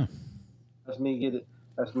 Hell yeah. That's me get it.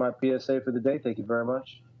 That's my PSA for the day. Thank you very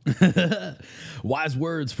much. Wise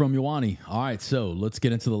words from Ioani. All right, so let's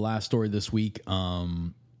get into the last story this week.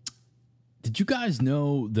 Did you guys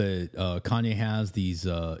know that Kanye has these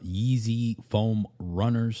Yeezy foam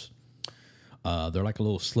runners? They're like a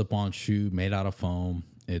little slip-on shoe made out of foam.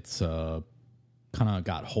 It's kind of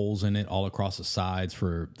got holes in it all across the sides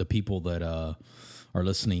for the people that are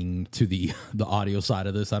listening to the audio side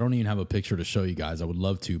of this. I don't even have a picture to show you guys. I would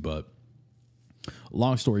love to, but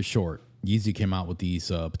long story short, Yeezy came out with these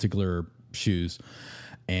particular shoes,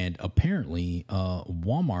 and apparently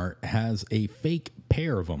Walmart has a fake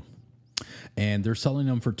pair of them, and they're selling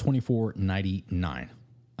them for $24.99,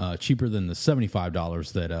 cheaper than the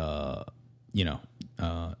 $75 that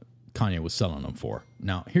Kanye was selling them for.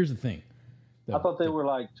 Now, here's the thing. I thought they were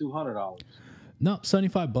like $200. No,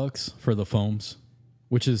 $75 for the foams,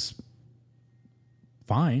 which is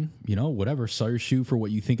fine. Whatever. Sell your shoe for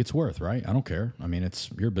what you think it's worth, right? I don't care. I mean, it's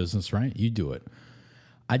your business, right? You do it.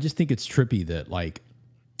 I just think it's trippy that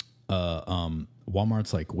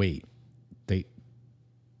Walmart's like, wait,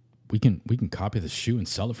 we can copy the shoe and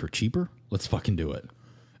sell it for cheaper. Let's fucking do it.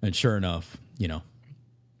 And sure enough,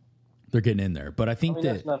 they're getting in there. But I think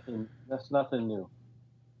that's nothing new.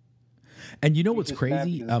 And you know what's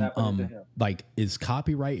crazy? Is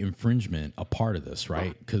copyright infringement a part of this,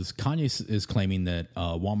 right? Because Kanye is claiming that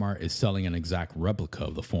Walmart is selling an exact replica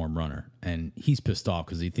of the foam runner, and he's pissed off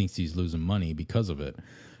because he thinks he's losing money because of it.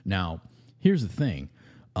 Now, here's the thing.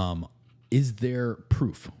 Is there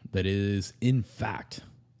proof that it is, in fact,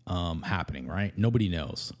 happening, right? Nobody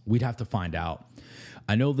knows. We'd have to find out.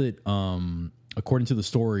 I know that according to the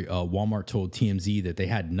story, Walmart told TMZ that they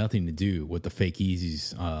had nothing to do with the fake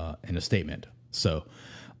Yeezys in a statement. So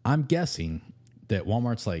I'm guessing that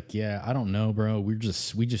Walmart's like, yeah, I don't know, bro. We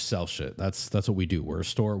just sell shit. That's what we do. We're a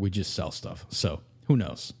store. We just sell stuff. So who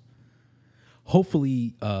knows?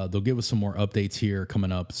 Hopefully they'll give us some more updates here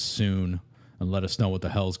coming up soon and let us know what the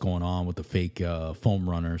hell's going on with the fake foam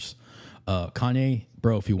runners. Kanye,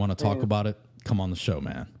 bro, if you want to talk about it, come on the show,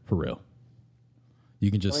 man. For real. You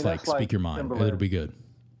can just speak your mind. Timberland. It'll be good.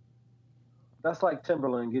 That's like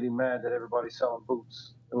Timberland getting mad that everybody's selling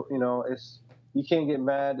boots. You can't get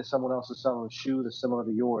mad that someone else is selling a shoe that's similar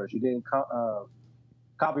to yours. You didn't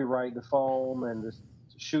copyright the foam and the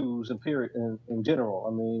shoes and period in general.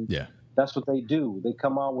 I mean, yeah, that's what they do. They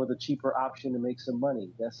come out with a cheaper option to make some money.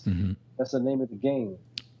 That's the name of the game.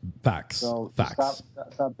 Facts. So Facts.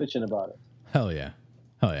 Stop bitching about it. Hell yeah.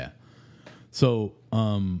 So,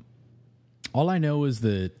 all I know is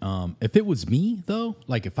that if it was me, though,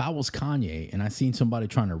 like if I was Kanye and I seen somebody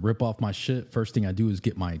trying to rip off my shit, first thing I do is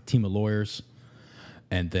get my team of lawyers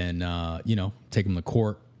and then, take them to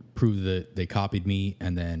court, prove that they copied me,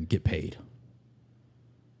 and then get paid.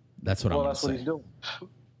 That's what I'm going to say. That's what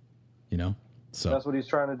he's doing. So that's what he's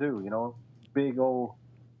trying to do, Big old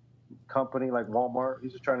company like Walmart.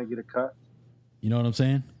 He's just trying to get a cut. You know what I'm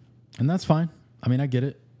saying? And that's fine. I mean, I get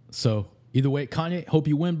it. So either way, Kanye, hope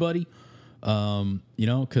you win, buddy.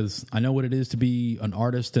 Because I know what it is to be an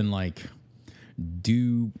artist and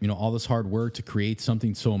do all this hard work to create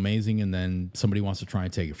something so amazing, and then somebody wants to try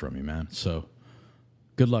and take it from you, man. So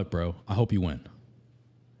good luck, bro. I hope you win.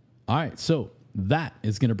 All right, so that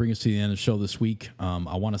is going to bring us to the end of the show this week.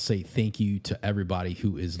 I want to say thank you to everybody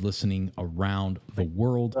who is listening around the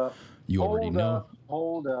world. You already know.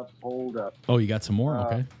 Hold up. Oh, you got some more?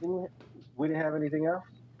 Okay. We didn't have anything else?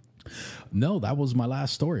 No, that was my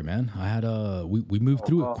last story, man. I had we moved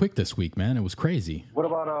through it quick this week, man. It was crazy. What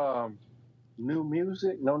about new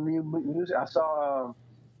music? No new music. I saw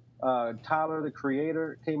Tyler, the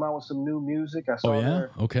Creator, came out with some new music. I saw. Oh yeah,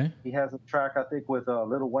 okay. He has a track, I think, with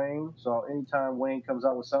Lil Wayne. So anytime Wayne comes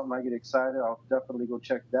out with something, I get excited. I'll definitely go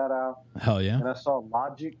check that out. Hell yeah. And I saw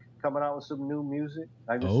Logic coming out with some new music.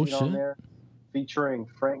 I just seen on there featuring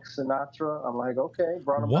Frank Sinatra. I'm like, okay,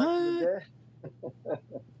 brought him back from the dead.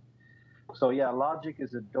 So yeah, Logic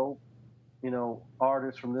is a dope,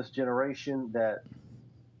 artist from this generation. That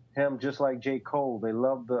him, just like J. Cole, they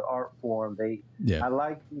love the art form. I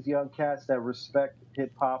like these young cats that respect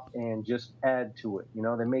hip hop and just add to it.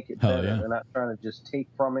 They make it better. Yeah. They're not trying to just take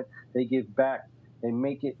from it. They give back. They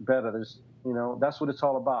make it better. That's what it's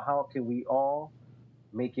all about. How can we all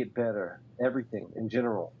make it better? Everything in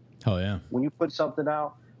general. Oh, yeah. When you put something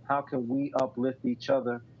out, how can we uplift each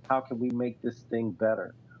other? How can we make this thing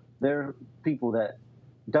better? There are people that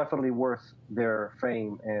definitely worth their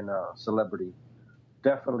fame and celebrity.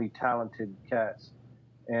 Definitely talented cats.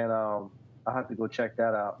 And I have to go check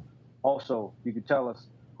that out. Also, you can tell us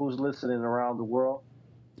who's listening around the world.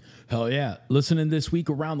 Hell yeah. Listening this week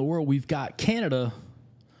around the world, we've got Canada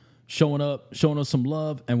showing up, showing us some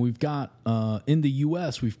love. And we've got, in the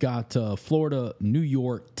U.S., we've got Florida, New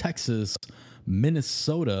York, Texas,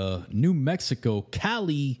 Minnesota, New Mexico,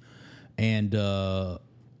 Cali, and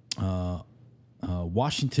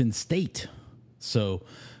Washington State. So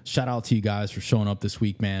shout out to you guys for showing up this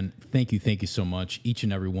week, man. Thank you so much, each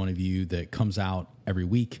and every one of you that comes out every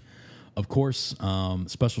week. Of course,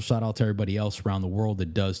 special shout out to everybody else around the world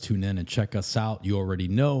that does tune in and check us out. You already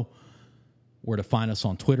know where to find us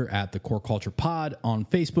on Twitter at the Core Culture Pod, on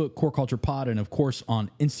Facebook, Core Culture Pod, and of course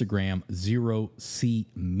on Instagram, 0C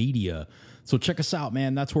Media. So check us out,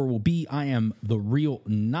 man. That's where we'll be. I am the real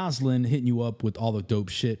Noslin, hitting you up with all the dope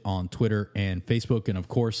shit on Twitter and Facebook. And of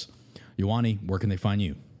course, Yoani, where can they find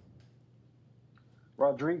you?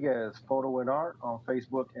 Rodriguez, Photo and Art on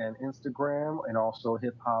Facebook and Instagram, and also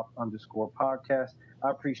hip-hop_podcast. I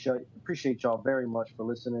appreciate y'all very much for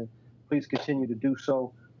listening. Please continue to do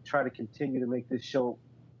so. Try to continue to make this show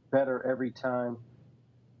better every time.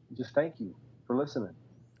 Just thank you for listening.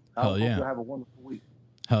 I hope you'll have a wonderful week.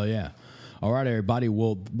 Hell yeah. All right, everybody.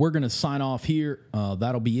 Well, we're going to sign off here.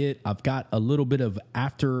 That'll be it. I've got a little bit of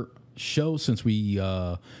after show since we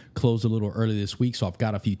closed a little early this week. So I've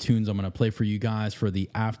got a few tunes I'm going to play for you guys for the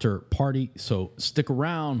after party. So stick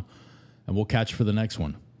around and we'll catch you for the next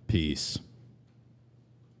one. Peace.